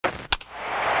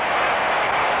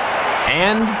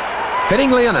And,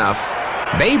 fittingly enough,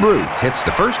 Babe Ruth hits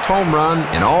the first home run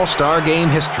in All-Star Game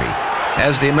history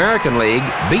as the American League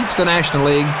beats the National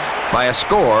League by a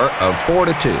score of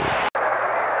 4-2.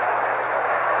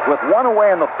 With one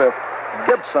away in the fifth,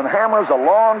 Gibson hammers a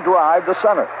long drive to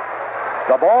center.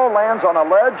 The ball lands on a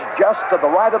ledge just to the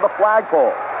right of the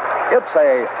flagpole. It's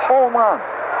a home run.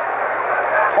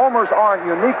 Homers aren't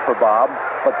unique for Bob,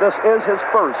 but this is his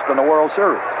first in the World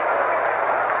Series.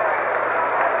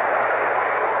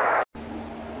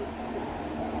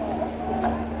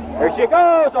 Here she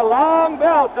goes, a long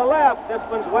belt to left. This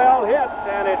one's well hit,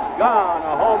 and it's gone.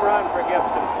 A home run for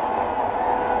Gibson.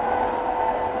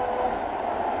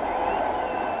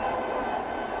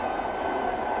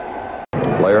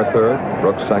 Blair third,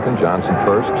 Brooks second, Johnson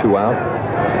first, 2 out,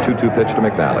 2-2 pitch to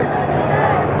McNally.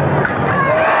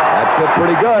 That's hit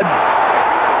pretty good.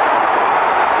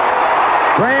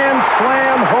 Grand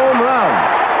slam home run.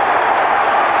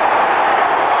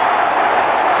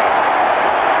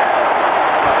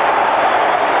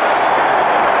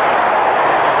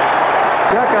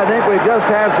 Chuck, I think we just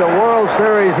have some World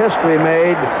Series history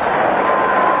made.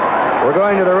 We're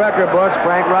going to the record books.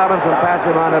 Frank Robinson pats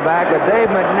him on the back, but Dave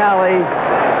McNally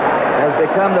has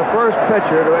become the first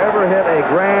pitcher to ever hit a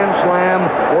Grand Slam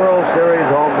World Series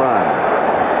home run.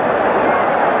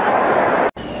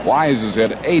 Wise has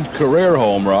hit 8 career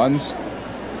home runs.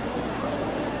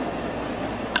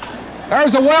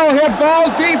 There's a well-hit ball,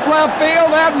 deep left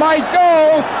field. That might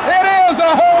go. It is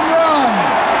a home run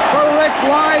for Rick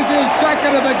Wise, his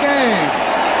second of the game.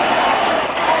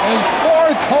 His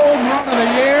 4th home run of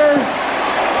the year,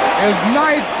 his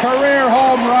 9th career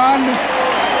home run,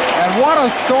 and what a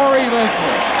story this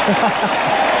is.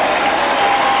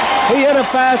 He hit a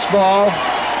fastball,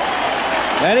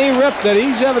 and he ripped it.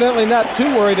 He's evidently not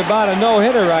too worried about a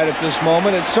no-hitter right at this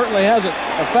moment. It certainly hasn't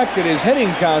affected his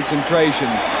hitting concentration.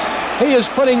 He is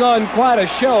putting on quite a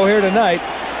show here tonight.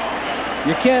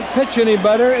 You can't pitch any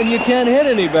better, and you can't hit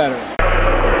any better.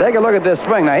 Take a look at this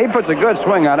swing. Now, he puts a good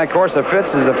swing on it. Of course, the pitch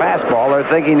is a fastball. They're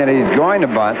thinking that he's going to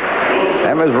bunt.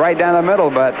 That was right down the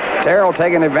middle, but Terrell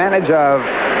taking advantage of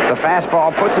the fastball,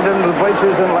 puts it into the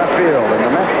bleachers in left field, and the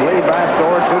Mets lead by a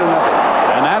score 2-0.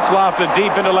 And that's lofted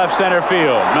deep into left center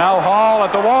field. Mel Hall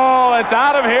at the wall. It's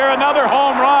out of here. Another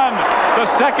home run. The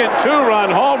second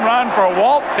 2-run home run for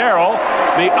Walt Terrell,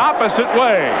 the opposite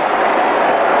way.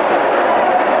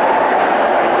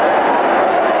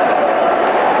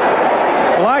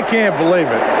 Well, I can't believe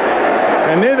it,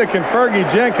 and neither can Fergie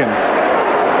Jenkins.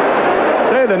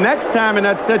 Say the next time in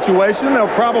that situation, they'll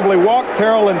probably walk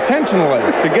Terrell intentionally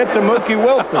to get to Mookie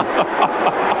Wilson.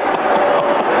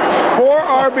 4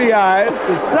 RBIs,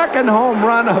 the second home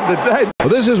run of the day. Well,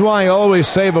 this is why you always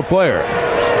save a player.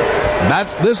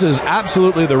 This is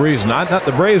absolutely the reason. I thought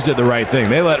the Braves did the right thing.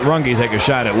 They let Runge take a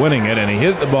shot at winning it, and he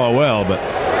hit the ball well. But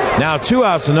now 2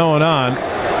 outs and 0 on.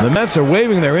 The Mets are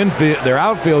waving their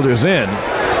outfielders in.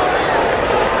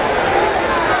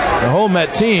 The whole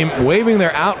Met team waving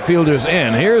their outfielders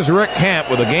in. Here's Rick Camp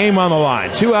with a game on the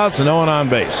line. 2 outs and 0 on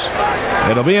base.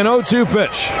 It'll be an 0-2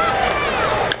 pitch.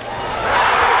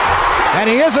 And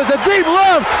he hits it to deep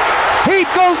left. Heat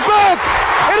goes back.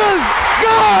 It is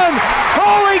gone.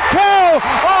 Holy cow.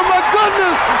 Oh, my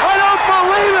goodness. I don't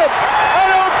believe it. I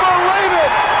don't believe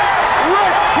it.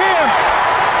 Rick Camp.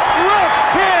 Rick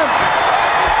Camp.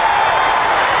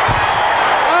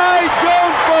 I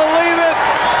don't believe it.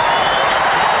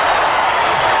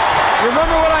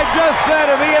 Remember what I just said.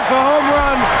 If he hits a home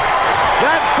run,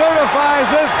 that certifies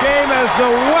this game as the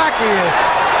wackiest,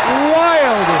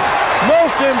 wildest,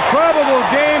 most improbable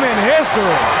game in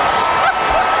history.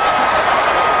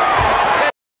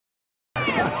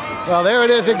 Well, there it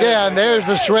is again. There's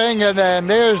the swing, and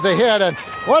there's the hit. And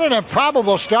what an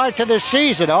improbable start to this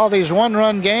season. All these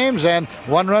one-run games and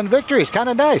one-run victories. Kind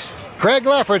of nice. Craig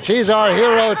Lefferts, he's our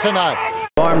hero tonight.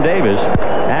 Norm Davis,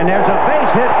 and there's a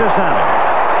base hit to center.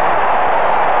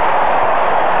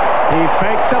 He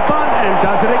faked the bunt and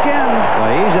does it again.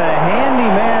 Well, he's a handy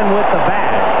man with the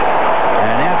bat.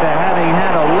 And after having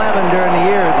had 11 during the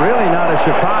year, it's really not a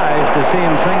surprise to see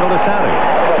him single to center.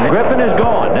 Griffin is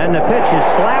gone, and the pitch is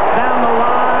slapped down the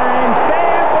line.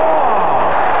 Fair ball.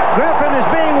 Griffin is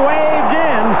being waved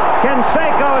in.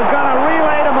 Canseco is going to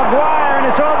relay to McGuire,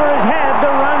 and it's over his head.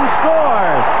 The run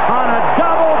scores on a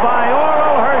double by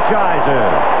Oro Hershiser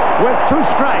with 2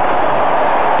 strikes.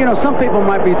 You know, some people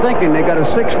might be thinking they got a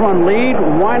 6-run lead.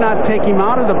 Why not take him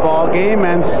out of the ball game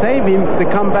and save him to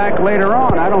come back later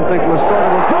on? I don't think Lasorda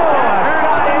will do it.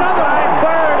 Another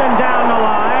third and down the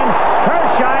line.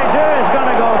 Hershiser is going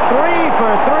to go 3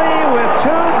 for 3 with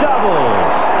 2 doubles.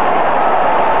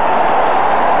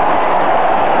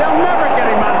 They'll never get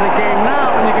him out of the game.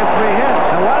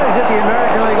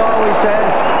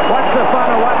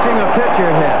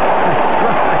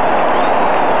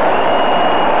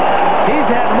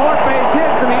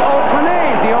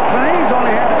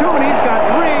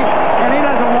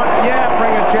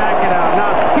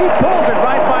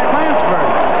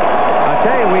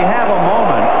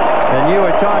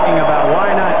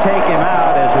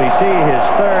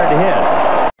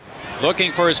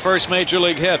 looking for his first major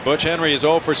league hit. Butch Henry is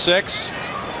 0 for 6.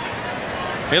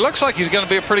 He looks like he's going to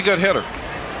be a pretty good hitter.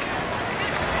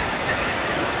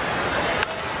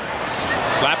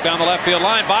 Slap down the left field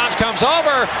line. Bonds comes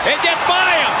over. It gets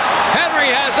by him.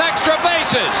 Henry has extra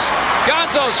bases.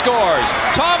 Gonzo scores.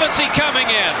 Taubensee coming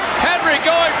in. Henry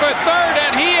going for third,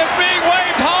 and he is being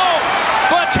waved home.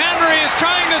 Butch Henry is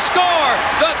trying to score.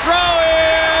 The throw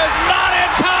is not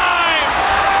in time.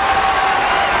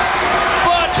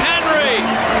 Butch Henry,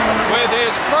 with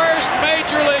his first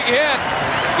major league hit,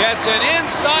 gets an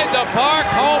inside the park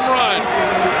home run.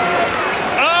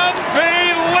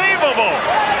 Unbelievable.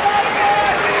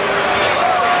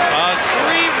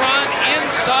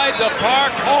 Inside the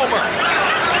park homer.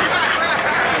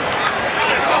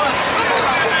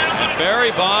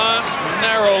 Barry Bonds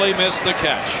narrowly missed the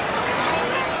catch.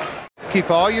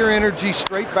 Keep all your energy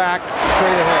straight back,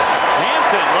 straight ahead.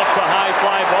 Hampton lifts a high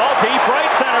fly ball, deep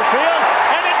right center field,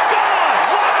 and it's gone!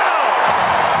 Wow!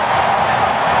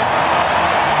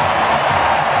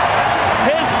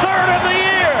 His third of the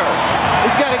year!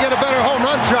 He's got to get a better home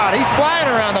run trot. He's flying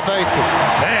around the bases.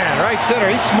 Man, right center,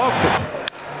 he smoked it.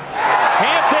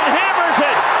 Hampton hammers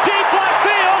it. Deep left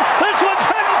field. This one's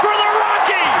heading for the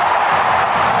Rockies.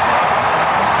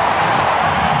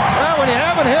 Well, when you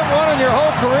haven't hit one in your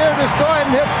whole career, just go ahead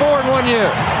and hit 4 in 1 year.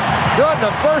 Do it in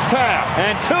the first half.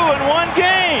 And 2 in 1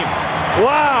 game.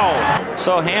 Wow.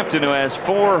 So Hampton, who has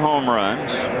 4 home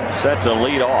runs, set to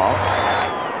lead off.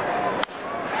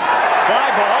 Fly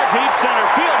ball, deep center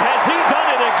field. Has he done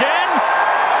it again?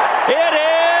 It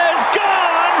is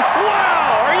gone.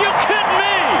 Wow. Are you kidding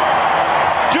me?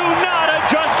 Do not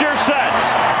adjust your sets.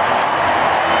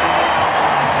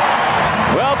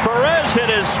 Well, Perez hit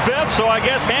his 5th, so I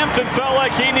guess Hampton felt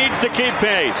like he needs to keep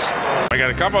pace. I got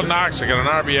a couple of knocks. I got an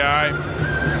RBI.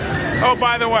 Oh,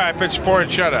 by the way, I pitched 4 in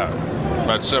shutout.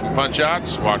 About 7 punch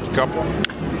outs. Walked a couple.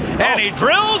 And he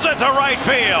drills it to right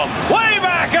field. Way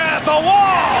back at the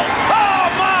wall. Oh,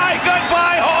 my.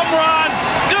 Goodbye home run.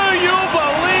 Do you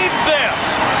believe this?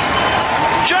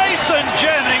 Jason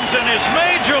Jennings in his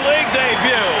major league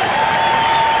debut.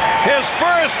 His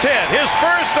first hit, his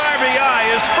first RBI,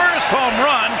 his first home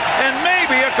run, and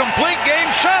maybe a complete game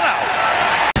shutout.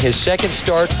 His second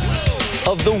start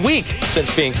of the week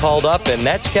since being called up, and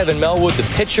that's Kevin Melwood, the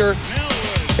pitcher.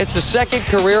 It's the second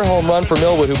career home run for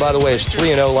Melwood, who, by the way, is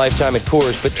 3-0 lifetime at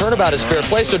Coors. But turnabout is fair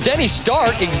play, so Denny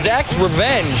Stark exacts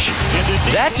revenge.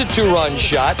 That's a 2-run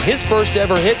shot. His first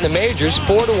ever hit in the majors,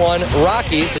 4-1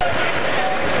 Rockies.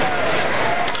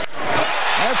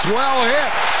 That's well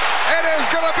hit. It is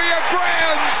going to be a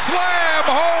grand slam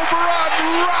home run,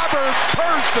 Robert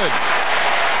Person.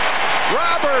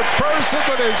 Robert Person,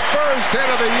 with his first hit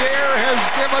of the year, has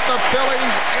given the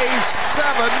Phillies a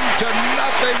 7-0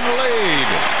 lead.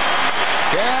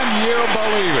 Can you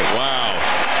believe it? Wow.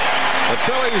 The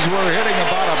Phillies were hitting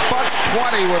about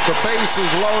 $120 with the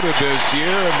bases loaded this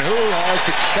year, and who has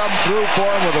to come through for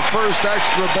him with the first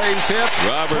extra base hit?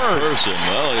 Robert Person.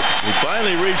 Well, he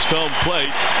finally reached home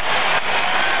plate.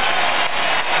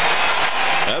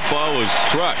 That ball was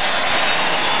crushed.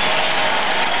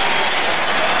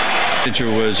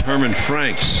 Pitcher was Herman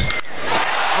Franks.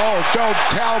 Oh, don't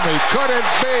tell me. Could it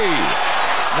be?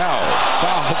 No.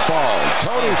 Foul ball.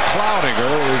 Tony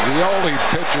Cloutinger is the only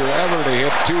pitcher ever to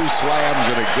hit 2 slams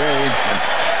in a game. And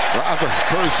Robert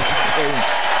Person came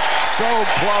so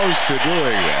close to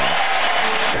doing that.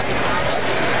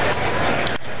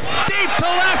 Deep to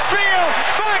left field.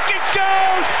 Back it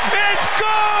goes. It's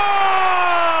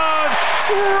gone.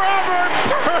 Robert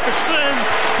Person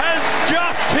has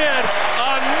just hit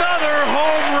another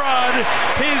home run,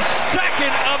 his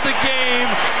second of the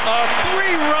game, a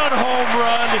 3-run home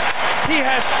run. He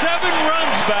has 7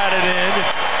 runs batted in,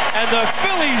 and the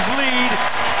Phillies lead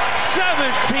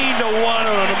 17-1 on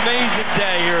an amazing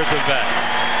day here at the vet.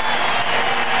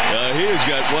 He has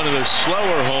got one of the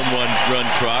slower home run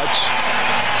trots.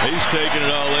 He's taking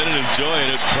it all in and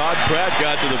enjoying it. Todd Pratt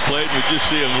got to the plate, and we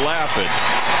just see him laughing.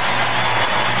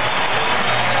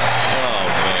 Oh,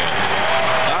 man.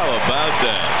 How about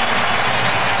that?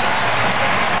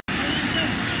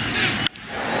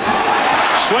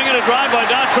 Swinging a drive by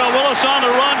Dontrell Willis on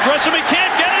the run. Grissom, he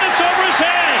can't get it. It's over his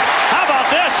head. How about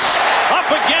this?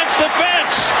 Up against the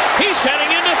fence. He's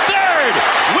heading into third.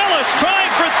 Willis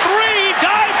trying for 3.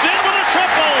 Dives in with a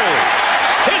triple.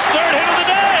 His 3rd hit of the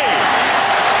day.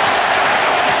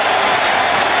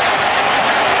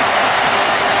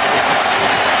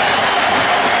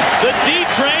 The D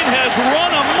train has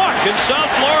run amok in South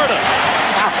Florida.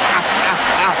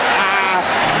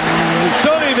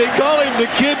 Tony, they call him the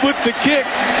kid with the kick.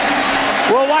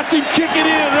 Well, watch him kick it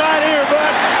in right here,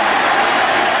 bud.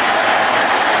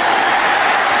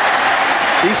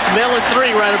 He's smelling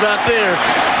 3 right about there.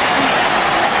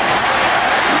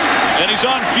 And he's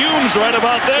on fumes right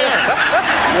about there.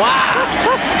 Wow.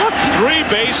 3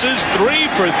 bases, 3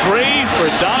 for 3 for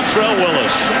Dontrell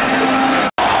Willis.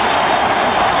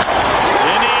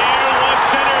 In the air, left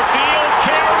center field.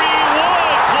 Kerry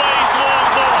Wood plays long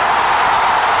ball.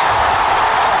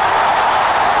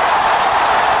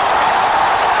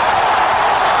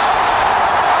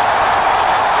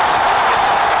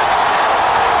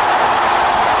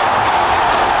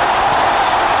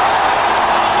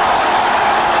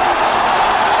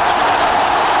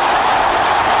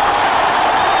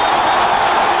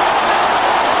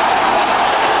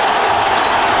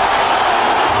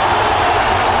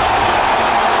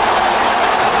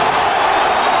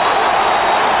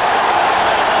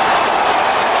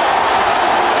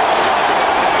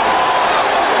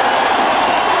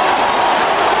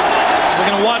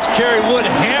 Kerry Wood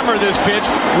hammer this pitch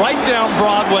right down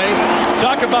Broadway.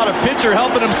 Talk about a pitcher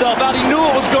helping himself out. He knew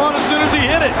it was gone as soon as he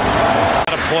hit it.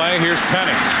 Out of play. Here's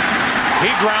Penny.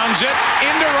 He grounds it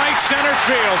into right center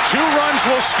field. 2 runs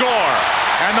will score.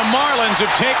 And the Marlins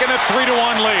have taken a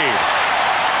 3-1 lead.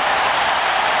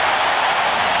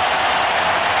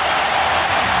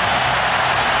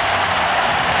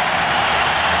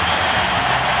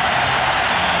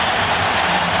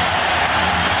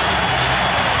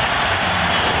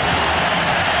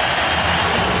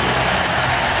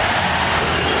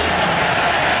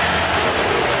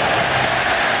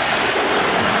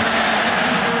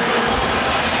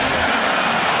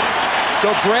 So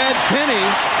Brad Penny,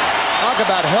 talk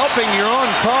about helping your own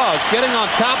cause, getting on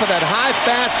top of that high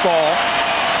fastball.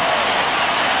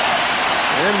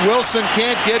 And Wilson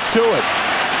can't get to it.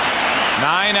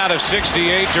 9 out of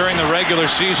 68 during the regular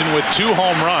season with 2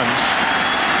 home runs.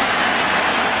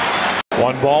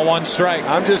 1 ball, 1 strike.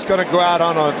 I'm just going to go out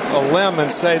on a limb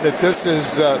and say that this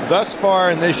is, thus far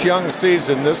in this young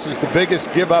season, this is the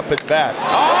biggest give up at bat.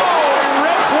 Oh, he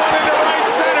rips one into right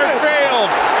center field.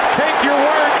 Take your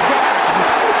words back.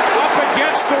 Up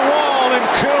against the wall, and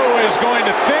Koo is going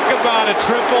to think about a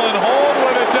triple and hold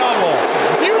with a double.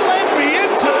 You led me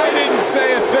into it. I didn't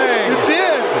say a thing. You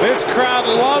did. This crowd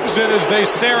loves it as they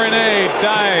serenade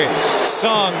Dai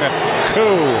Sung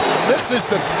Koo. This is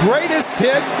the greatest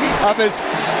hit of his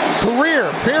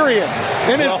career, period,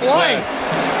 in his life.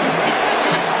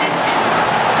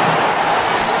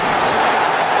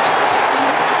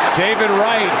 David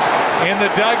Wright in the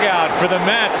dugout for the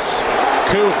Mets.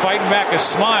 Koo fighting back a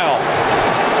smile.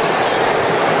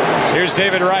 Here's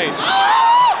David Wright.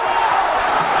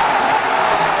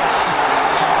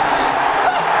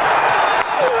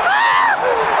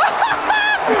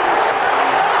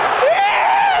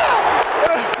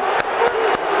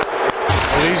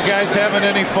 Are these guys having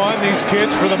any fun, these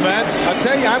kids for the Mets? I'll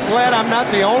tell you, I'm glad I'm not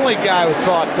the only guy who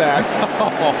thought that.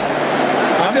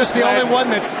 I'm just the only one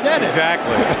that said it.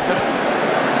 Exactly.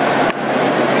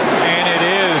 And it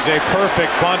is a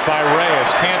perfect bunt by Reyes.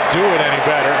 Can't do it any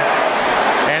better.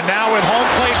 And now with home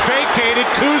plate vacated,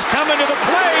 Koo's coming to the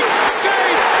plate.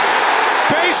 Safe!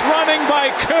 Base running by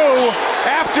Koo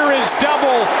after his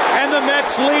double. And the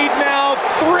Mets lead now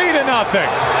 3-0.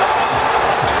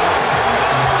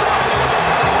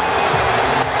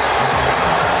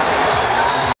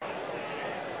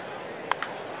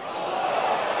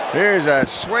 Here's a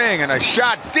swing and a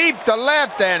shot deep to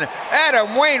left, and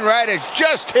Adam Wainwright has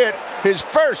just hit his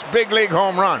first big league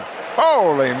home run.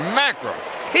 Holy mackerel.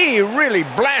 He really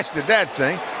blasted that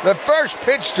thing. The first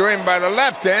pitch to him by the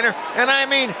left-hander, and I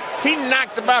mean, he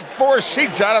knocked about 4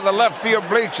 seats out of the left field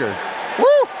bleachers.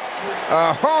 Woo!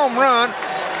 A home run,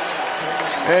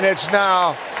 and it's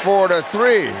now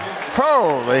 4-3.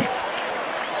 Holy.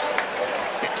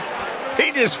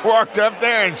 He just walked up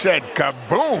there and said,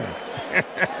 kaboom.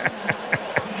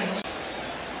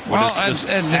 Well,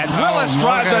 and Willis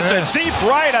drives it to deep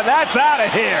right, and that's out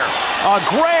of here. A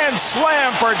grand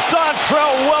slam for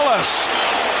Dontrell Willis.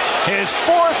 His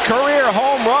 4th career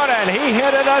home run, and he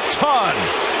hit it a ton.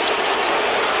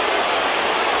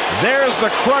 There's the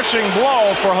crushing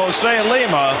blow for Jose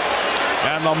Lima,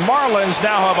 and the Marlins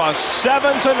now have a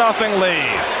 7-0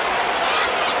 lead.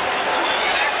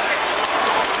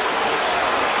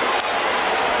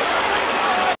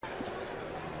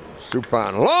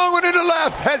 Suppan, long one to the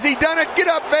left. Has he done it? Get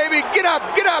up, baby. Get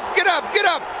up, get up, get up, get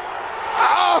up.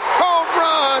 A home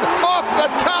run off the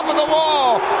top of the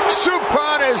wall.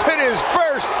 Suppan has hit his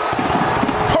first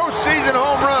postseason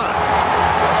home run.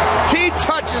 He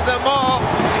touches them all,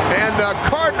 and the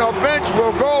Cardinal bench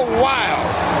will go wild.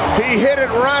 He hit it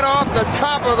right off the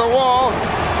top of the wall.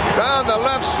 down the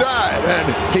left side, and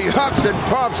he huffs and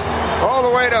puffs all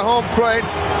the way to home plate.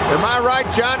 Am I right,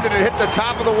 John? Did it hit the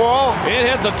top of the wall? It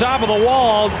hit the top of the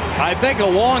wall, I think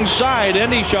alongside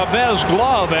Endy Chavez's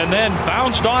glove, and then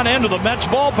bounced on into the Mets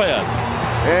bullpen.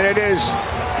 And it is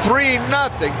 3-0.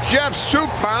 Jeff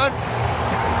Suppan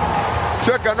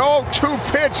took an 0-2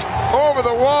 pitch over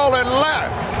the wall and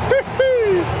left.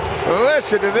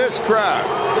 Listen to this crowd.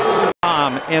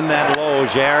 In that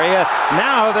Lowe's area.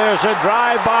 Now there's a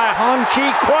drive by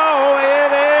Hong-Chi Kuo.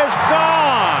 It is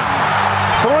gone.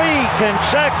 3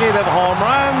 consecutive home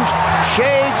runs.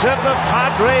 Shades of the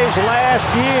Padres last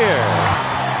year.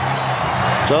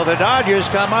 So the Dodgers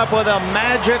come up with a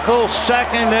magical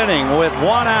second inning with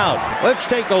 1 out. Let's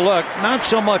take a look, not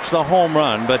so much the home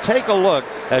run, but take a look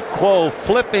at Kuo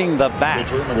flipping the bat.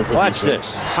 Watch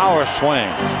this. Power swing.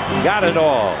 Got it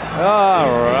all. All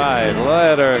right,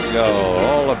 let her go.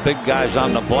 All the big guys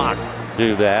on the block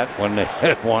do that when they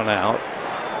hit 1 out.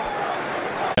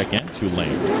 Again,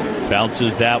 Tulane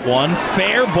bounces that one.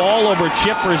 Fair ball over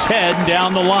Chipper's head and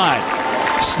down the line.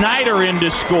 Snyder in to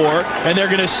score, and they're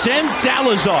going to send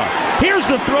Salazar. Here's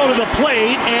the throw to the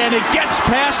plate, and it gets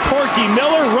past Corky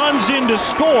Miller, runs in to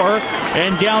score,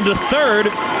 and down to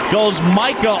third goes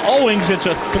Micah Owings. It's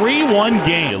a 3-1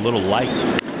 game. A little light.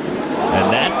 And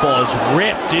that ball's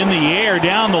ripped in the air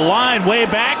down the line, way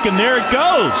back, and there it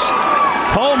goes.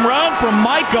 Home run from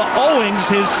Micah Owings,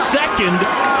 his second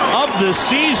of the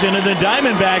season, and the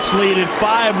Diamondbacks lead at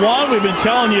 5-1. We've been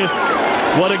telling you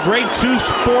what a great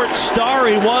two-sport star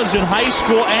he was in high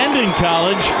school and in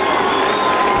college.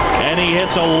 And he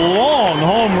hits a long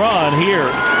home run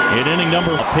here in inning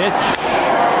number pitch.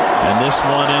 And this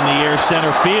one in the air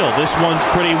center field. This one's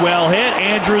pretty well hit.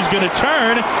 Andrew's going to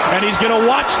turn, and he's going to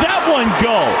watch that one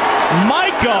go.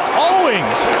 Micah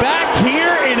Owings back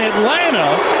here in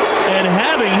Atlanta and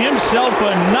having himself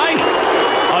a night.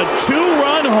 A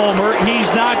 2-run homer.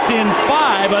 He's knocked in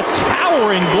 5. A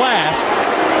towering blast.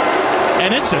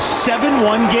 And it's a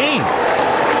 7-1 game.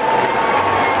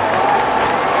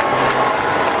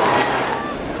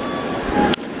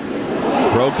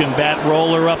 Broken bat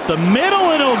roller up the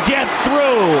middle, and he'll get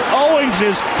through. Owings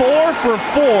is 4 for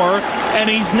 4, and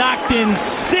he's knocked in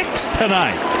 6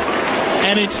 tonight.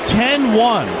 And it's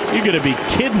 10-1. You're going to be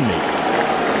kidding me.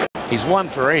 He's 1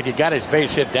 for 8. He got his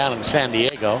base hit down in San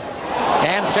Diego.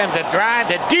 And sends a drive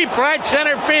to deep right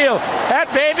center field.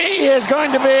 That baby is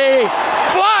going to be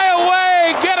fly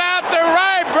away. Get out the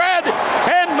rye bread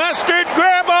and mustard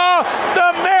grandma. The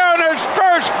Mariners'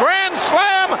 first grand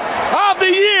slam of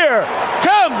the year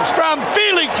comes from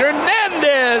Felix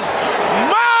Hernandez.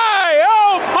 My,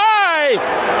 oh my,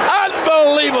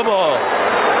 unbelievable.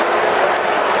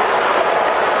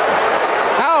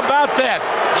 How about that?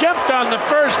 Jumped on the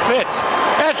first pitch.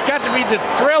 That's got to be the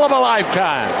thrill of a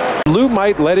lifetime. Lou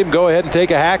might let him go ahead and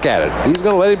take a hack at it. He's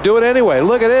going to let him do it anyway.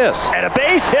 Look at this. And a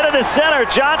base hit into center.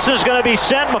 Johnson's going to be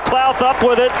sent. McLouth up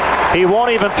with it. He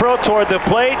won't even throw toward the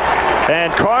plate.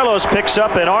 And Carlos picks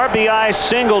up an RBI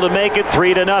single to make it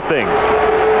 3-0.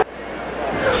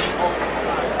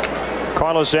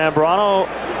 Carlos Zambrano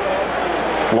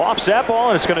lofts that ball,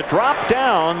 and it's going to drop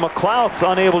down. McLouth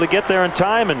unable to get there in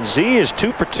time, and Z is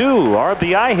 2 for 2.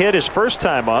 RBI hit his first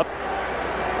time up.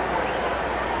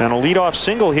 And a leadoff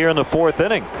single here in the 4th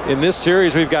inning. In this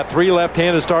series, we've got 3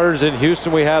 left-handed starters. In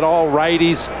Houston, we had all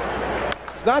righties.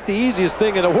 It's not the easiest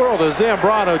thing in the world as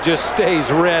Zambrano just stays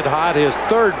red hot. His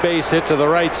 3rd base hit to the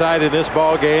right side in this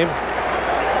ball game.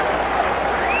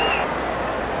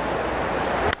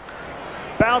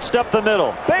 Bounced up the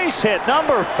middle. Base hit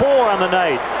number 4 on the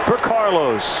night for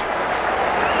Carlos.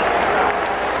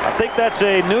 I think that's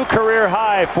a new career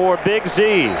high for Big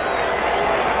Z.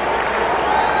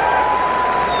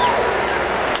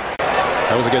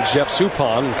 That was against Jeff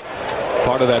Suppan,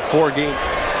 part of that 4-game.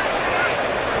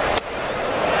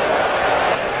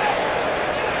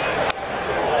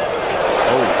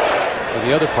 Oh,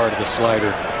 the other part of the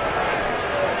slider.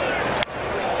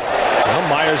 Well,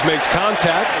 Myers makes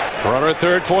contact. Runner at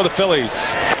third for the Phillies.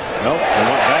 Nope, they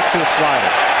went back to the slider.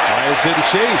 Myers didn't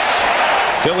chase.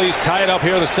 Phillies tie it up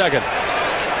here in the 2nd.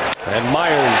 And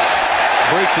Myers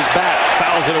breaks his bat,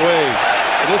 fouls it away.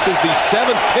 And this is the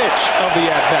 7th pitch of the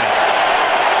at-bat.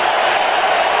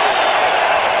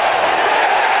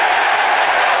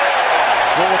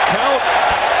 Full count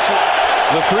to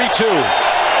the 3-2.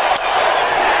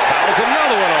 Fouls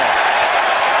another one off.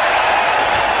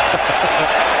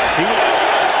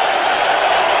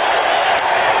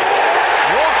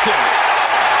 Walked him.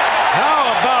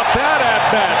 How about that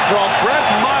at-bat from Brett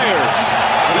Myers?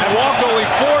 And walked only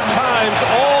 4 times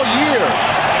all year.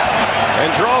 And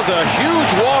and draws a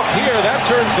huge walk here. That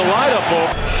turns the lineup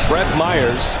over. Brett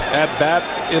Myers at bat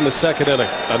in the second inning.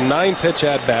 A 9-pitch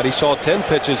at bat. He saw 10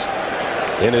 pitches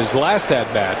in his last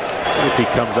at bat. See if he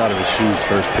comes out of his shoes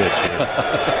first pitch here.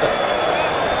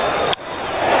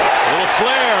 Little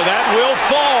flare. That will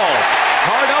fall.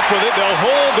 Hart up with it. They'll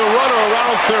hold the runner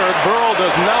around third. Burrell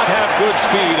does not have good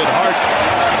speed, and Hart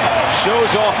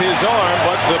shows off his arm,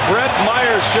 but the Brett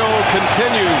Myers show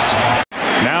continues.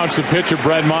 Now it's the pitcher,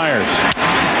 Brett Myers.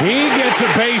 He gets a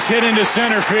base hit into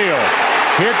center field.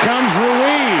 Here comes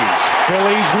Ruiz.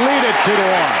 Phillies lead it 2-1.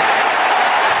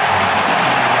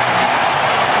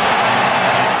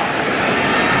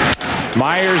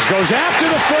 Myers goes after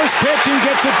the first pitch and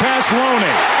gets it past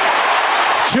Loney.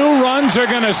 2 runs are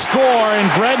going to score,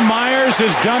 and Brett Myers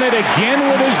has done it again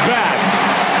with his bat.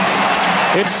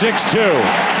 It's 6-2.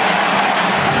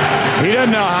 He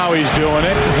doesn't know how he's doing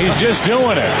it. He's just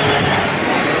doing it.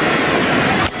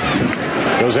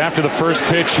 Goes after the first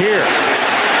pitch here.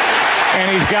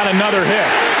 And he's got another hit.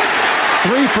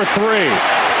 3 for 3.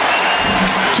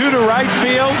 2 to right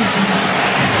field.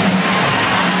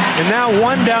 And now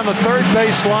 1 down the third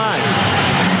base line.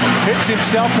 Hits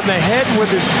himself in the head with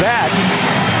his bat.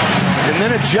 And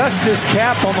then adjusts his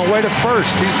cap on the way to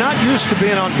first. He's not used to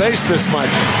being on base this much.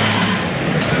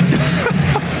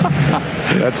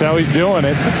 That's how he's doing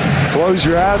it. Close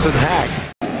your eyes and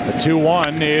hack. The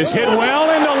 2-1 is hit well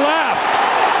into left.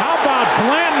 How about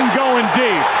Blanton going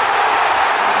deep?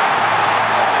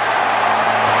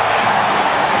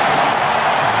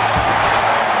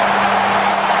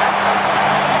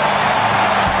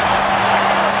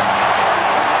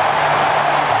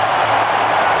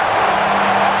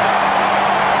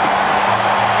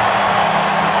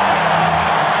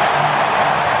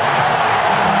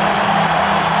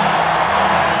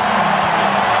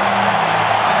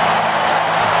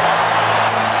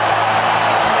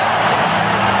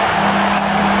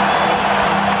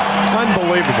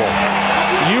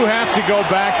 You have to go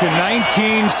back to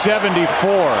 1974.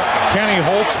 Kenny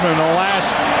Holtzman, the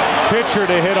last pitcher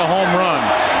to hit a home run.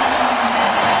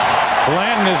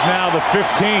 Blanton is now the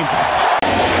 15th.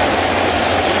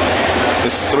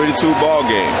 It's a 3-2 ball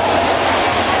game.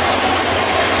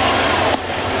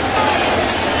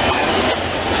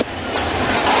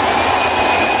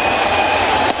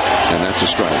 And that's a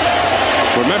strike.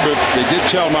 Remember, they did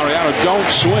tell Mariano, don't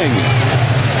swing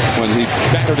when he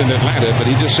battered in Atlanta, but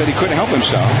he just said he couldn't help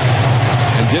himself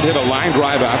and did hit a line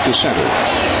drive out to center.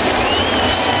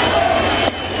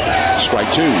 Strike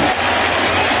 2. A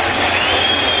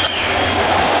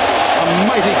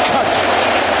mighty cut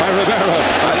by Rivera.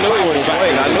 I knew he would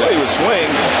swing. I knew he would swing.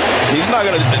 He's not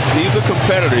gonna. He's a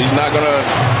competitor. He's not gonna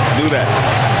do that.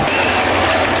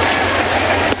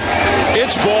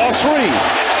 It's ball 3.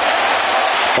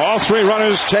 All 3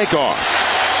 runners take off.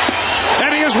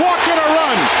 And he has walked in a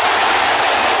run.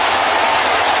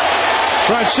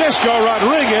 Francisco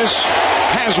Rodriguez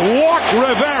has walked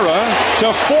Rivera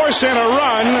to force in a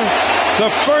run, the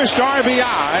first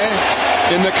RBI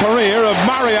in the career of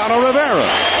Mariano Rivera.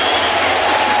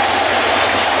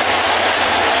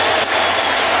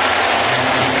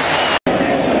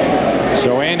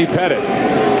 So Andy Pettitte,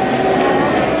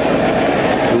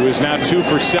 who is now 2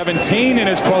 for 17 in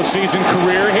his postseason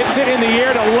career, hits it in the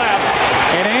air to left,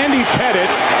 and Andy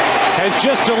Pettitte has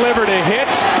just delivered a hit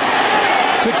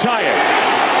to tie it.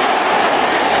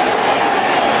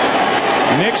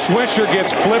 Nick Swisher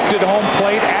gets flipped at home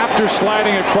plate after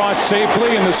sliding across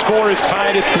safely, and the score is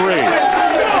tied at 3.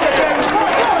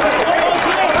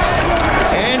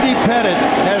 Andy Pettitte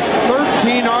has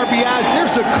 13 RBIs.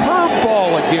 There's a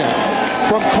curveball again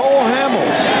from Cole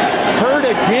Hamels. Heard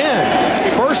again.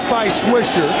 First by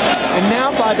Swisher, and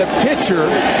now by the pitcher,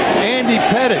 Andy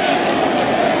Pettitte.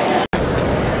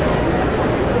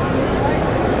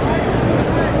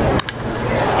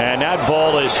 That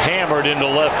ball is hammered into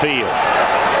left field.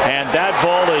 And that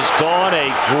ball is gone.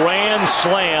 A grand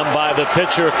slam by the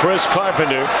pitcher, Chris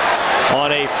Carpenter,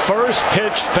 on a first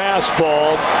pitch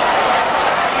fastball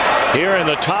here in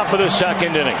the top of the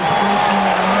second inning.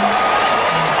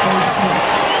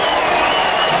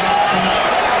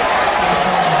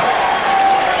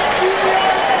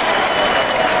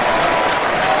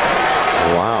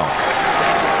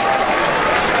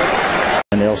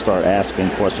 And they'll start asking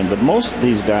questions. But most of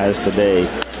these guys today,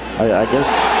 I guess,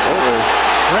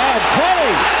 Brad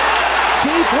Petty,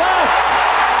 deep left,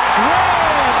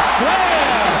 grand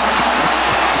slam!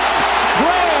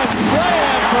 Grand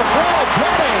slam for Brad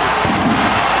Petty!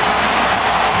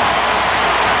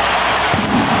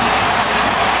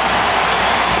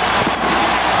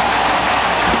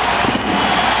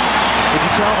 Did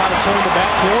you tell him how to swing the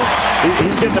bat too?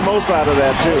 He's getting the most out of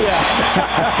that too.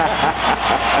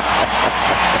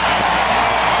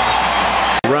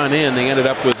 Run in. They ended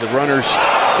up with the runners,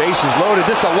 bases loaded.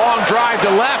 This is a long drive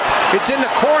to left. It's in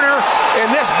the corner,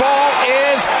 and this ball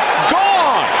is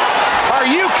gone. Are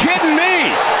you kidding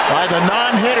me? By the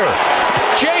non-hitter.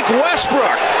 Jake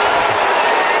Westbrook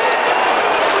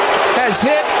has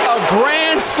hit a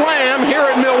grand slam here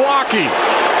in Milwaukee.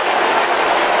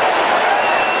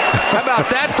 How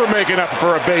about that for making up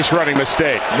for a base running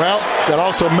mistake? Well, that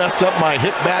also messed up my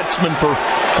hit batsman for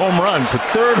home runs. The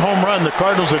third home run the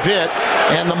Cardinals have hit,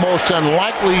 and the most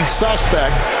unlikely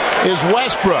suspect is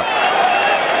Westbrook.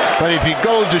 But if you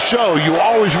go to show, you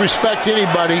always respect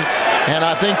anybody, and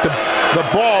I think the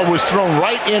ball was thrown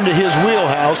right into his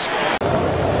wheelhouse.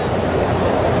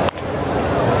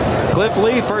 Cliff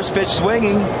Lee, first pitch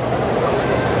swinging.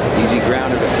 Easy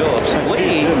grounder to Phillips.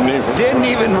 Lee didn't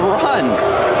even run.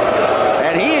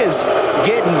 And he is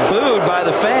getting booed by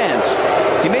the fans.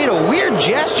 He made a weird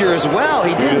gesture as well.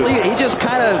 He didn't leave. He just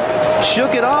kind of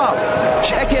shook it off.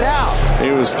 Check it out.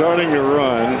 He was starting to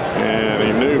run, and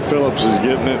he knew Phillips was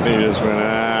getting it, and he just went,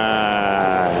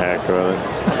 heck with it.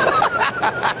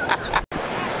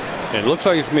 It looks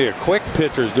like it's going to be a quick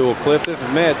pitcher's duel, Cliff. This is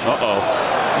Mitch. Uh-oh.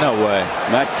 No way.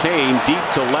 Matt Cain deep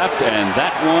to left, and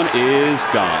that one is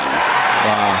gone.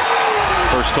 Wow.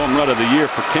 First home run of the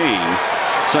year for Cain.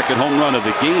 Second home run of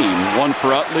the game. One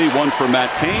for Utley, one for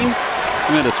Matt Cain.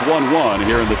 And it's 1-1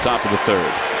 here in the top of the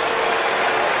third.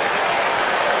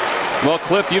 Well,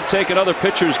 Cliff, you've taken other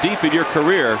pitchers deep in your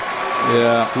career.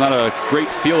 Yeah. It's not a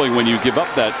great feeling when you give up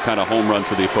that kind of home run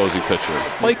to the opposing pitcher.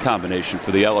 Play combination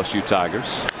for the LSU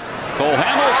Tigers. Cole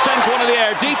Hamels sends one in the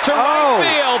air deep to right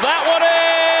field. That one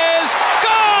is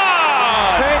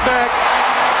gone! Payback.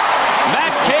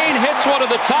 Matt Cain hits one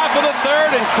at the top of the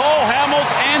third, and Cole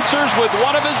Hamels answers with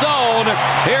one of his own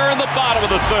here in the bottom of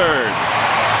the third.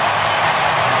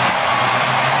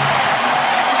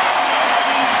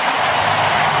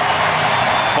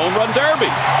 Home run derby.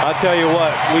 I'll tell you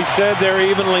what, we said they're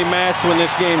evenly matched when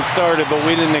this game started, but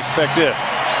we didn't expect this.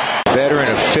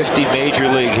 Veteran of 50 major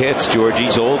league hits, George.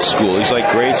 He's old school. He's like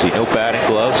Gracie. No batting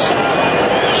gloves,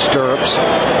 stirrups.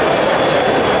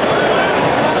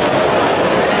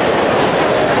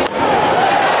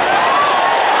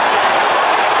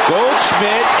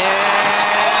 Goldschmidt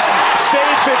and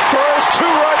safe at first. 2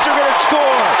 runs are going to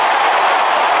score.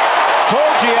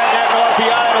 Told you he hadn't had an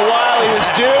RBI in a while. He was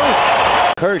due.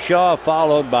 Kershaw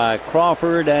followed by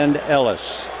Crawford and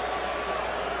Ellis.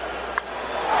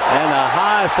 And a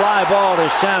high fly ball to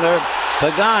center.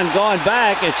 Pagan going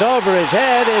back. It's over his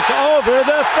head. It's over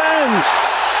the fence.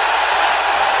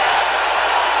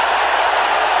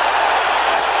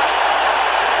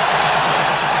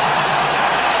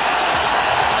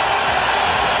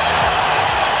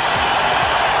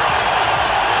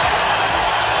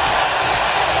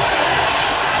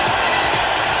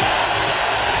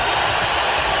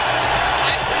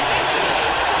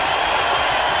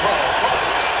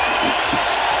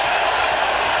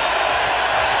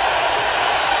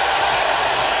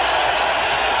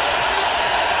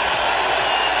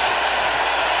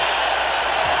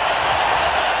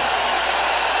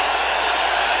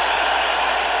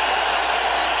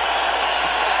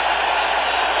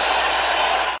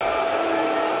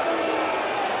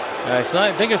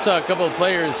 I think I saw a couple of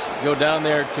players go down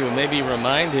there to maybe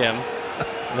remind him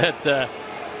that,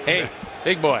 hey,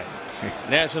 big boy,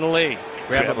 National League,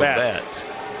 grab a bat.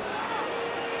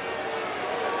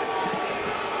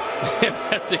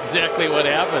 That's exactly what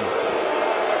happened.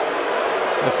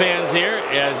 The fans here,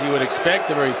 as you would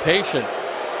expect, are very patient.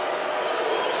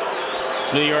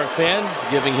 New York fans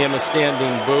giving him a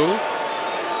standing boo.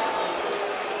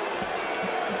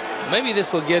 Maybe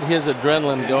this will get his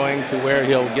adrenaline going to where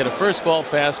he'll get a first ball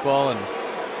fastball and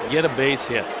get a base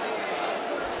hit.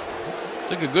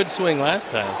 Took a good swing last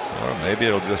time. Or maybe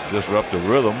it'll just disrupt the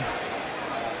rhythm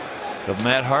of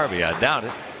Matt Harvey. I doubt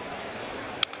it.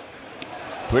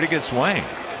 Pretty good swing.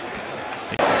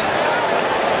 Fly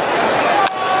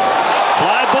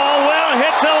ball well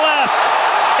hit to left.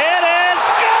 It is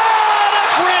gone! A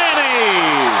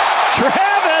granny!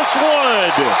 Travis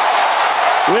Wood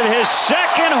with his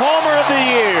second homer of the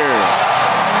year.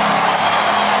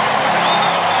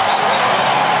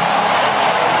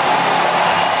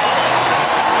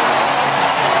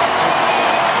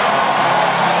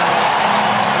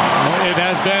 It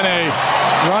has been a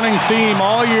running theme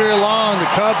all year long, the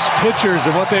Cubs pitchers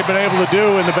and what they've been able to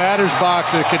do in the batter's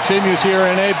box. It continues here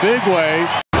in a big way.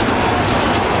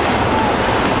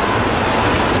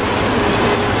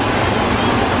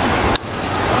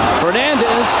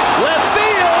 Fernandez, left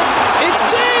field, it's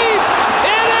deep,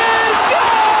 it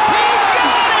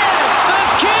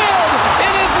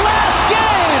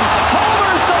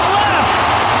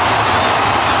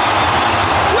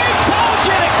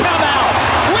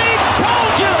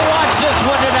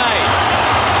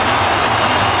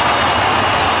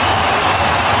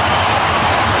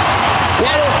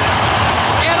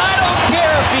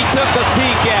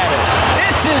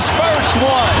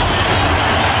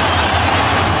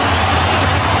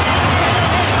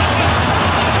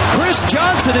Bruce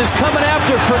Johnson is coming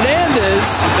after Fernandez.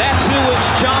 That's who was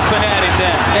chomping at him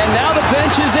then. And now the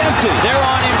bench is empty. They're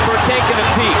on him for taking a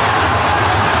peek.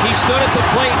 He stood at the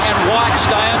plate and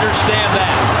watched. I understand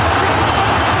that.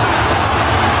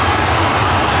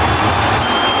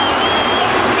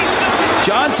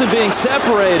 Johnson being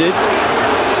separated.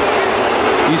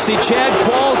 You see Chad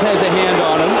Qualls has a hand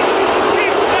on him.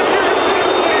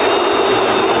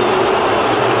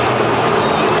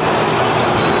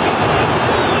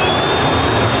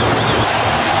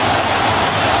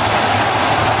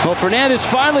 Well, Fernandez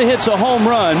finally hits a home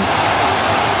run.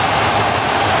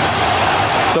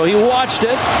 So he watched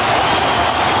it.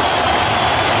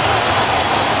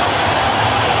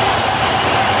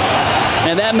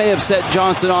 And that may have set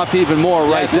Johnson off even more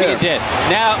right there. It did.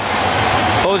 Now,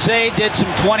 Jose did some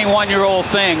 21-year-old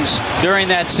things during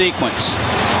that sequence.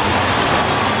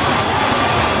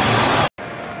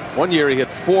 One year he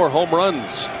hit 4 home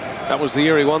runs. That was the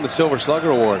year he won the Silver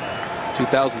Slugger Award,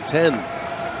 2010.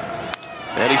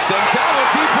 And he sends out a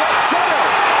deep left center.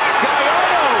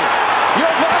 Gallardo,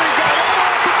 your body Gallardo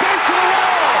at the base of the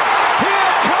wall.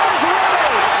 Here comes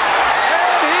Reynolds,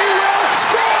 and he will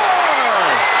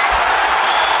score.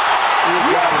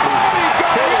 Your body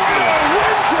Gallardo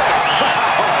wins it.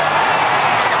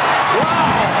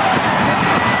 Wow.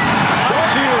 Don't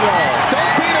see it all.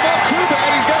 Don't beat him up too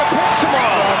bad. He's got a pitch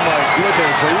tomorrow. Oh my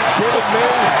goodness, are you kidding me?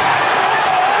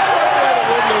 I'm going to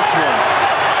win this one.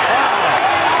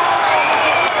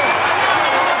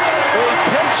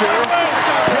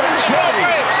 Pinch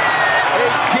hitting, a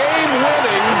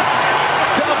game-winning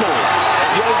double.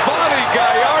 Giovanni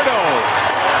Gallardo.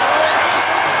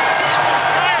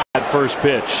 At first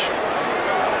pitch.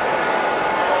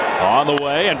 On the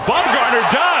way, and Bumgarner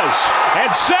does, and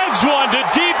sends one to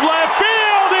deep left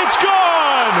field. It's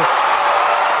gone.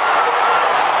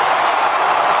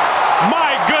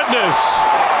 My goodness.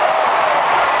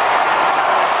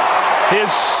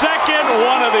 His second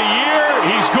one of the year.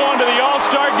 He's going to the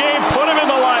All-Star game. Put him in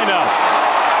the lineup.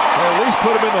 Or at least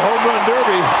put him in the home run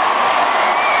derby.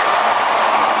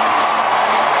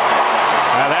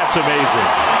 Now that's amazing.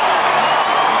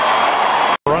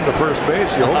 Run to first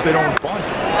base. You hope they don't bunt. Look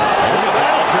at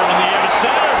that. Driven the air to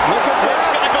center. Look at this.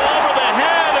 Going to go over the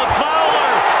head of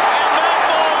Fowler. And that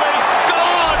ball is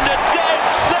gone to dead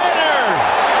center.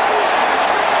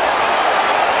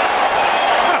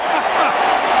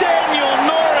 Daniel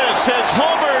Norris has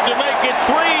homered to make it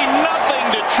 3-0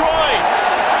 Detroit.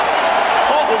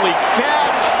 Holy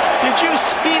cats. Did you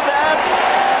see that?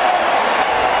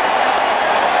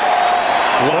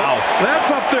 Wow.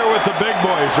 That's up there with the big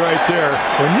boys right there.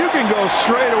 When you can go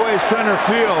straight away center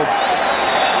field.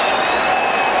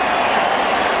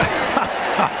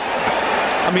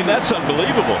 I mean, that's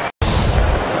unbelievable.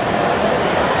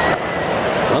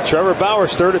 Well, Trevor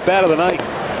Bauer's third at bat of the night.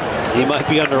 He might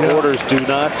be under orders. Do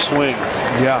not swing.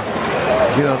 Yeah.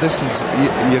 You know, this is,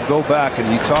 you go back and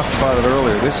you talked about it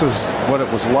earlier. This was what it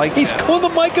was like. He's going to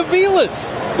Mike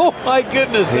Aviles. Oh, my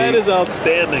goodness. That is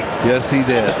outstanding. Yes, he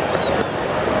did.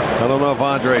 I don't know if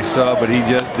Andre saw, but he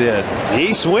just did.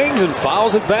 He swings and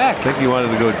fouls it back. I think he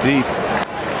wanted to go deep.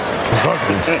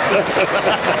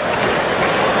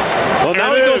 Well,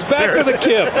 now he goes back to the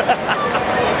Kip.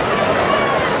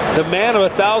 The man of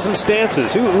 1,000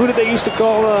 stances. Who did they used to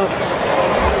call the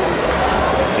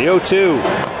 0-2?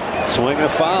 Swing a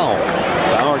foul.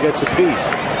 Bauer gets a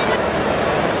piece.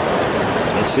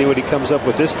 Let's see what he comes up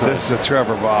with this time. This is a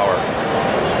Trevor Bauer.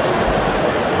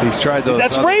 He's tried those.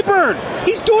 That's Rayburn.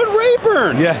 He's doing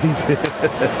Rayburn. Yeah, he did.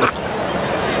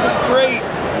 This is great.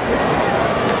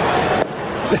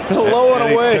 Low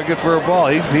and away. He took it for a ball.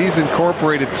 He's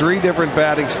incorporated 3 different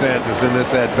batting stances in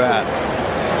this at bat.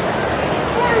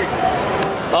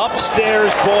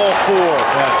 Upstairs, ball 4.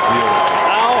 That's beautiful.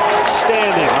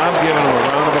 Outstanding. I'm giving him a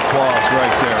round of applause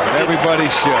right there. Everybody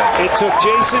should. It took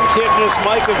Jason Kipnis,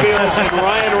 Mike Aviles, and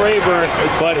Ryan Rayburn,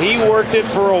 but he worked it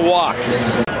for a walk.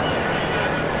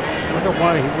 I wonder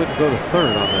why he wouldn't go to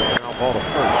third on that ground ball to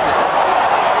first.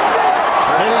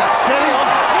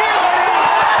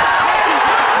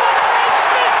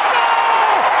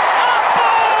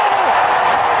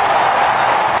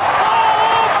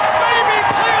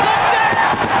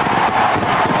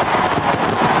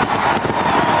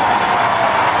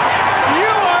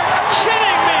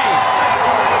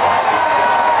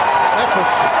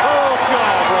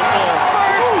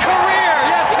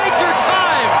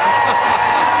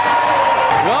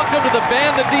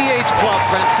 The DH club,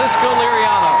 Francisco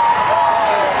Liriano.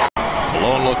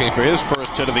 Malone looking for his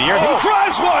first hit of the year. He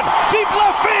drives one deep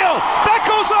left field. That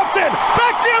goes Upton.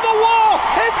 Back near the wall.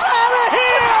 It's out of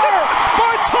here.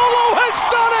 Bartolo has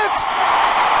done it.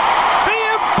 The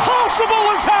impossible impossible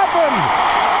has happened.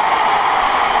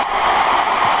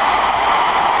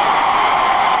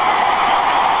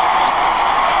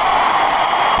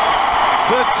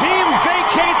 The team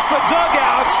vacates the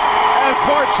dugout as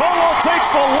Bartolo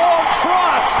takes the long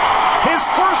trot, his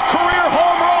first career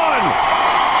home run,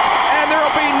 and there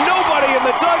will be nobody in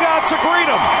the dugout to greet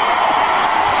him.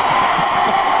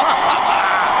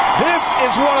 This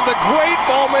is one of the great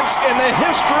moments in the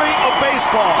history of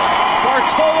baseball.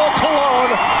 Bartolo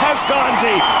Colon has gone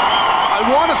deep. I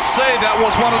want to say that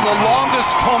was one of the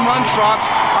longest home run trots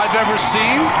I've ever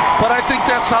seen, but I think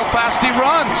that's how fast he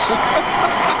runs.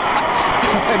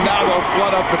 And now they'll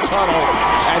flood up the tunnel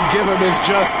and give him his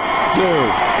just due.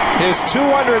 His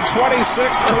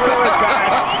 226th career at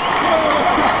bat.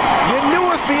 You knew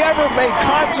if he ever made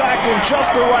contact in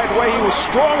just the right way, he was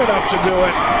strong enough to do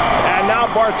it. And now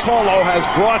Bartolo has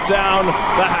brought down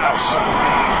the house.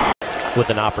 With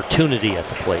an opportunity at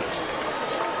the plate.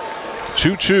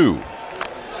 2-2.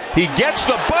 He gets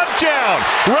the bunt down.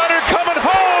 Runner coming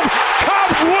home.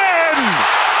 Cubs win!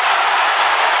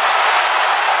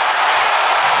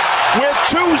 With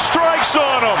 2 strikes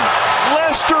on him,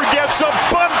 Lester gets a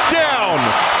bunt down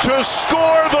to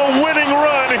score the winning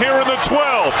run here in the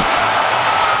 12th.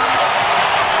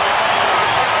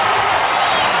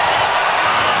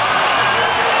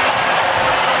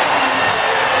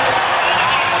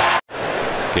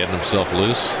 Getting himself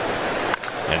loose.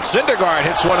 And Syndergaard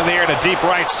hits one in the air to deep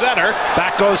right center.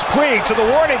 Back goes Puig to the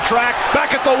warning track.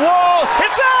 Back at the wall.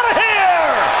 It's out of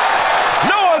here!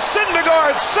 Noah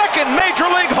Syndergaard's second Major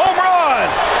League home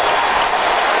run.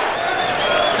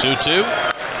 2-2.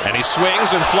 And he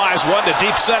swings and flies one to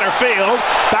deep center field.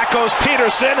 Back goes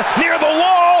Peterson near the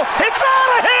wall. It's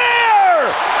out of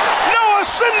here! Noah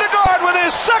Syndergaard with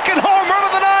his second home run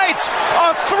of the night.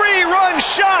 A 3-run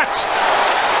shot.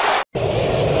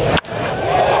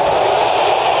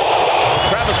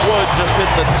 Travis Wood just hit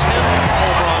the 10th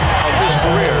home run of his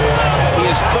career. He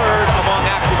is third among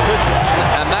active pitchers,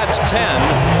 and that's 10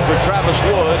 for Travis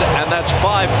Wood, and that's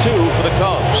 5-2 for the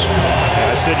Cubs.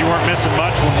 I said you weren't missing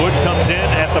much when Wood comes in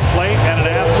at the plate and an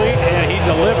athlete, and he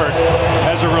delivered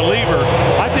as a reliever.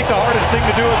 I think the hardest thing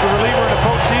to do as a reliever in the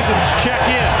postseason is check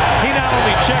in. He not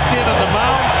only checked in on the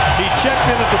mound, he checked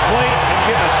in at the plate and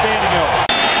getting a standing O.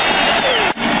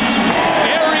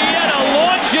 Arrieta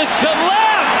launches to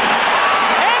left,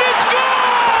 and it's gone!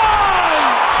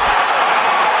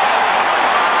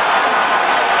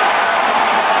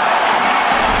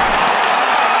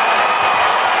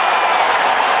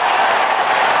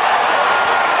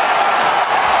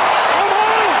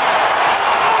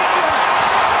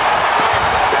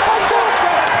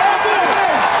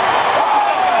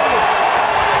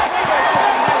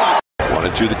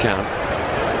 To the count.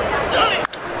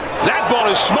 That ball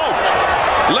is smoked.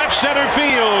 Left center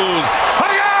field.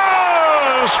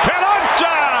 Adios!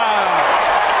 Pelota!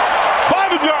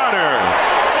 Bumgarner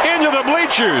into the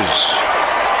bleachers.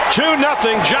 2-0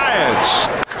 Giants.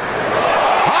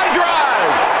 High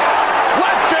drive.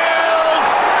 Left field.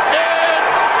 It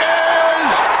is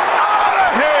out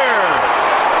of here.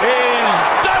 He's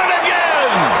done it again.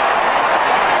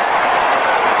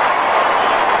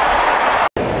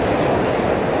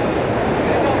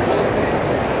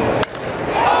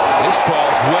 This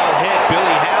ball's well hit.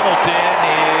 Billy Hamilton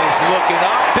is looking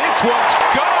up. This one's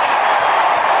gone.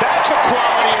 That's a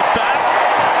quality at bat.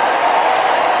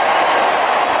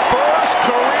 First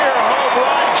career home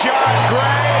run, John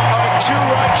Gray. A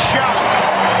 2-run shot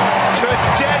to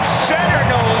dead center,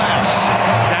 no less.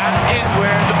 That is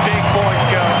where the big boys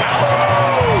go.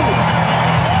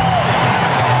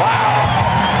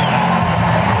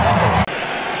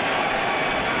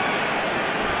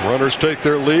 Runners take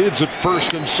their leads at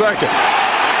first and second.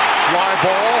 Fly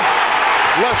ball,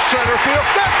 left center field.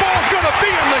 That ball's going to be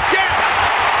in the gap.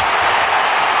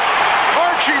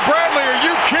 Archie Bradley, are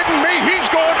you kidding me? He's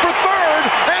going for third,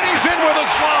 and he's in with a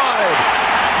slide.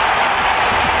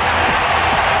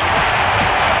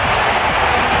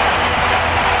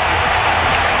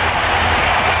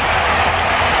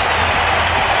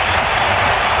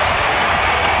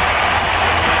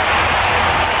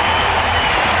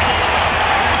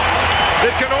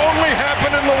 It can only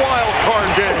happen in the wild card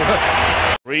game.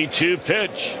 3-2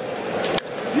 pitch.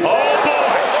 Oh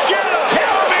boy! Get him!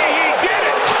 Tell me he did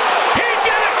it! He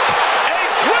did it! A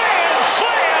grand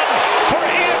slam for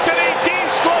Anthony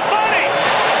DeSclafani.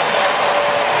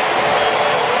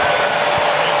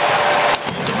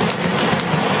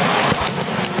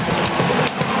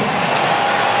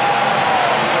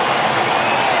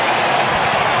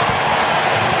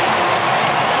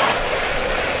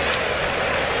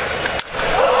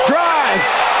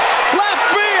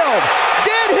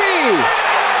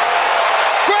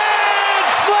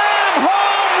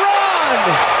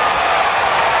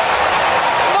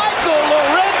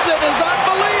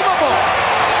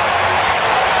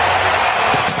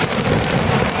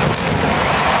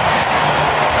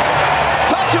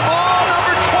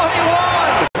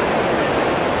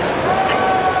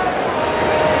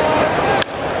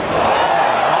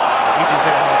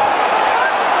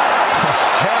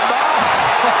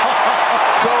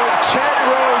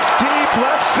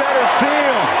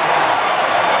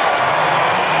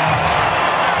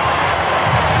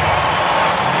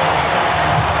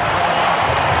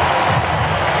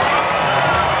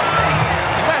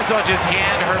 he'll just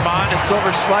hand Herman a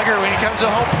silver slugger when he comes to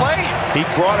home plate. He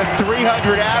brought a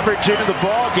 300 average into the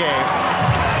ball game.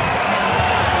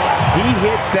 He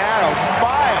hit that a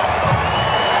mile.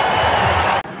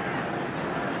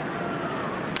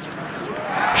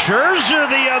 Scherzer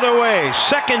the other way.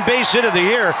 Second base hit of the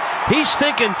year. He's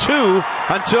thinking 2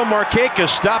 until Markakis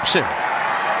stops him.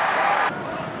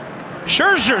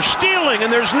 Scherzer stealing,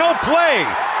 and there's no play.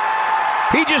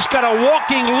 He just got a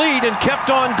walking lead and kept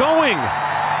on going.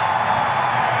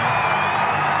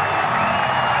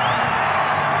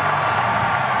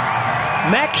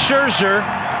 Max Scherzer,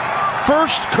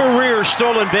 first career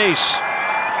stolen base.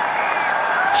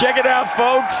 Check it out,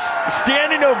 folks.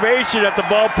 Standing ovation at the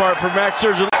ballpark for Max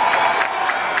Scherzer.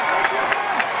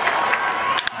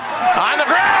 On the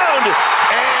ground,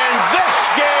 and this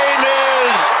game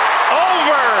is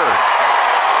over.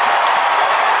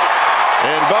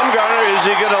 And Bumgarner, is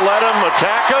he going to let him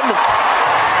attack him?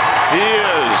 He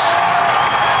is.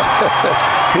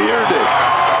 He earned it.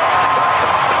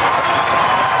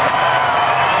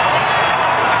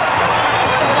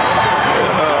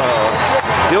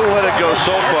 He'll let it go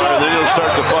so far, and then he'll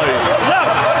start to fight.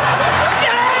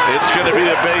 It's going to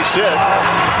be a base hit.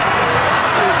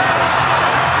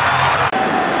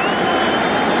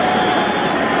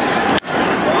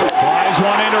 Flies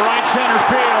one into right center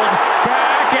field.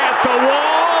 Back at the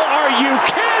wall. Are you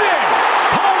kidding?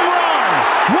 Home run.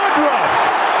 Woodruff.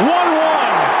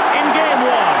 1-1 in game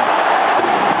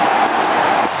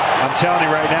 1. I'm telling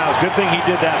you right now, it's a good thing he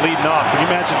did that leading off. Can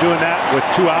you imagine doing that with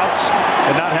 2 outs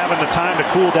and not having the time to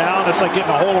cool down? It's like getting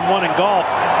a hole-in-one in golf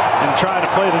and trying to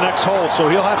play the next hole. So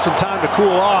he'll have some time to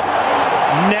cool off.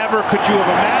 Never could you have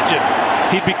imagined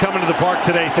he'd be coming to the park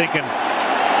today thinking,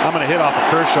 I'm going to hit off a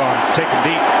Kershaw and take him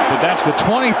deep. But that's the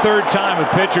 23rd time a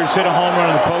pitcher's hit a home run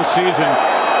in the postseason.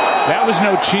 That was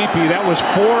no cheapie. That was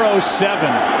 407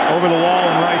 over the wall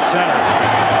in right center.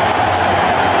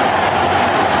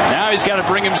 Now he's got to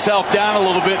bring himself down a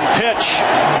little bit and pitch.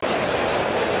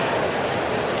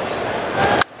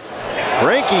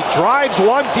 Greinke drives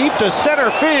one deep to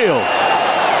center field.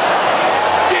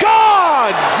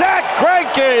 Gone! Zach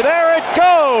Greinke, there it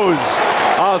goes!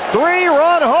 A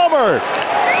 3-run homer.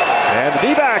 And the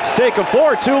D-backs take a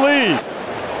 4-2 lead.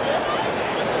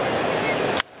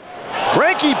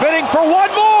 Greinke bidding for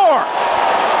one more.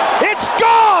 It's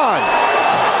gone!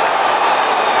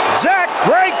 Zach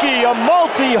Greinke, a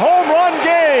multi-home run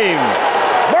game.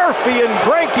 Murphy and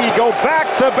Greinke go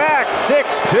back-to-back,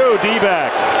 6-2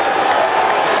 D-backs.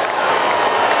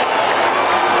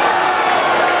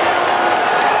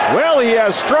 Well, he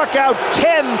has struck out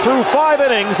 10 through 5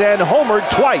 innings and homered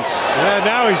twice. And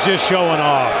now he's just showing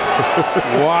off.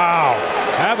 Wow.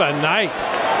 Have a night.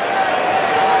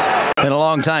 Been a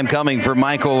long time coming for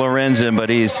Michael Lorenzen, but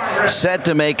he's set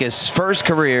to make his first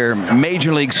career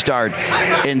major league start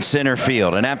in center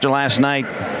field. And after last night,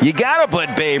 you got to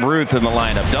put Babe Ruth in the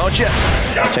lineup, don't you?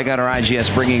 Check out our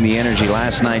IGS Bringing the Energy.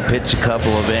 Last night, pitched a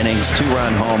couple of innings,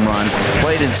 2-run home run,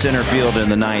 played in center field in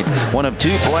the 9th. One of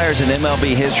 2 players in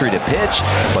MLB history to pitch,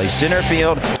 play center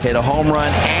field, hit a home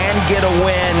run, and get a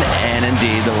win. And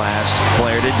indeed, the last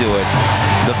player to do it,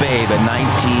 the Babe in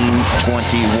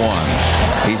 1921.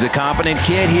 He's a competent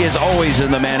kid. He is always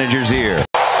in the manager's ear.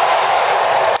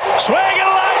 Swing and a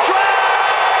line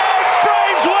drive.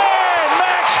 Braves win.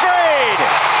 Max Fried.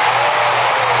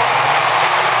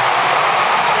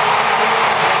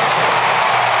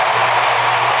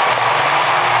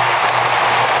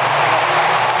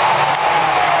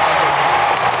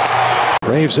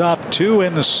 Braves up 2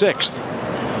 in the 6th.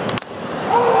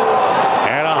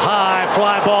 And a high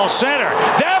fly ball center.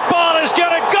 That ball is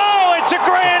going to go. It's a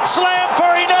grand slam for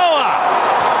Inoa.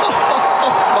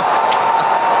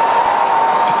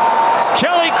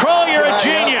 Kelly Crow, you're a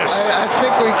genius. I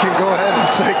think we can go ahead and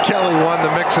say Kelly won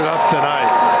to mix it up tonight.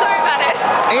 Sorry about it.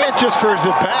 And just for his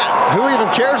at-bat. Who even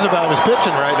cares about his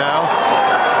pitching right now?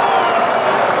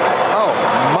 Oh,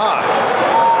 my.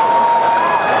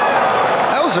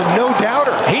 That was a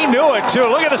no-doubter. He knew it, too.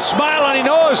 Look at the smile on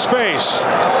Inoa's face.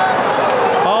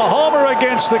 A homer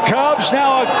against the Cubs.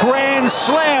 Now a grand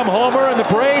slam homer, and the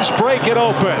Braves break it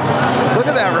open. Look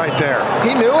at that right there.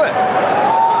 He knew it.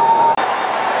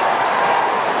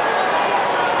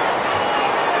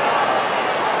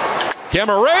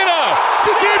 Camarena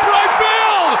to deep right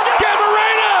field.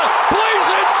 Camarena plays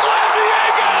it. Slam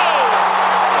Diego.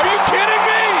 Are you kidding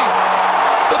me?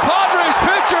 The Padres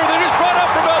pitcher they just brought up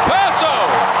from El Paso,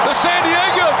 the San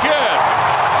Diego kid.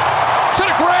 It's a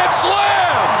grand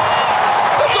slam.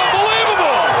 That's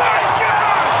unbelievable. Oh my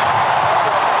gosh.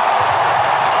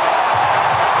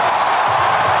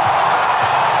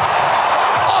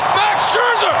 Off Max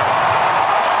Scherzer.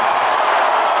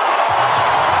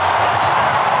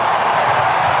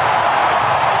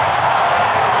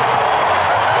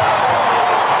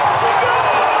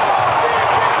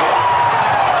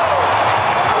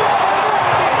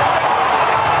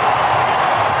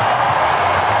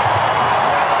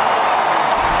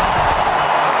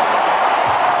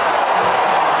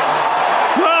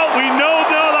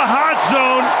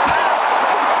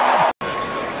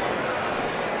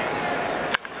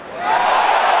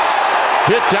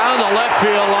 Hit down the left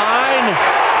field line.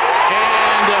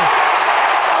 And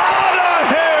out of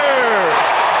here!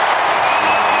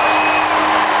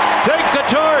 Take the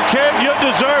tour, kid. You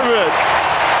deserve it.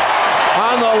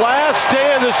 On the last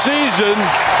day of the season,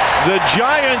 the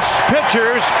Giants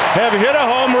pitchers have hit a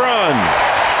home run.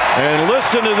 And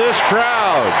listen to this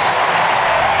crowd.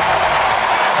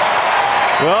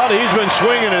 Well, he's been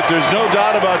swinging it. There's no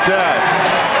doubt about that.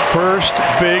 First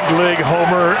big league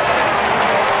homer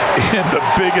in the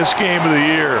biggest game of the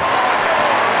year.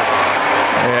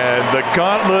 And the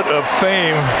gauntlet of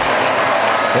fame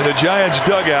in the Giants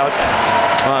dugout.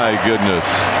 My goodness.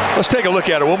 Let's take a look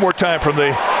at it one more time from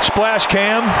the splash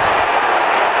cam.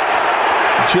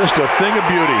 Just a thing of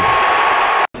beauty.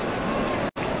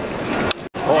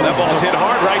 Oh, that ball's hit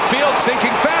hard right field,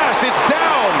 sinking fast. It's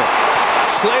down.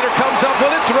 Slater comes up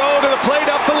with it, throw to the plate,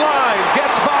 up the line,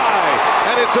 gets by,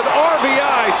 and it's an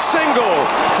RBI single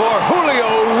for Julio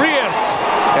Urias.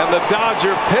 And the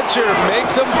Dodger pitcher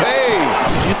makes him pay.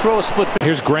 You throw a split.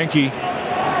 Here's Greinke.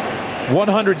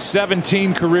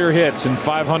 117 career hits and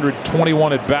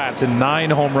 521 at bats and 9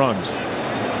 home runs.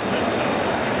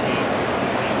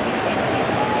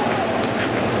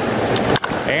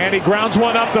 And he grounds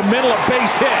one up the middle, a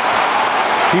base hit.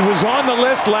 He was on the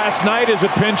list last night as a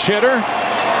pinch hitter,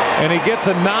 and he gets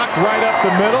a knock right up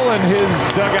the middle, and his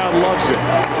dugout loves it.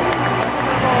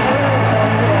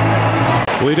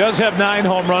 Well, he does have 9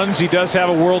 home runs. He does have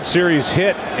a World Series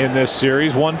hit in this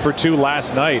series, 1 for 2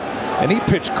 last night, and he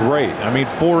pitched great. I mean,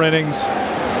 4 innings,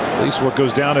 at least what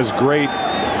goes down as great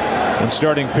when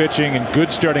starting pitching, and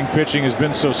good starting pitching has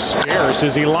been so scarce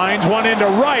as he lines one into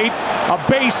right, a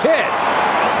base hit.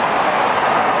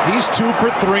 He's 2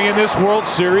 for 3 in this World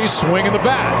Series swinging the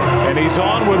bat, and he's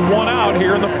on with 1 out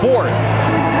here in the 4th.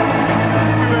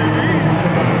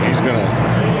 He's going to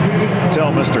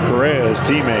tell Mr. Correa, his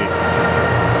teammate,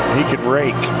 he can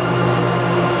rake.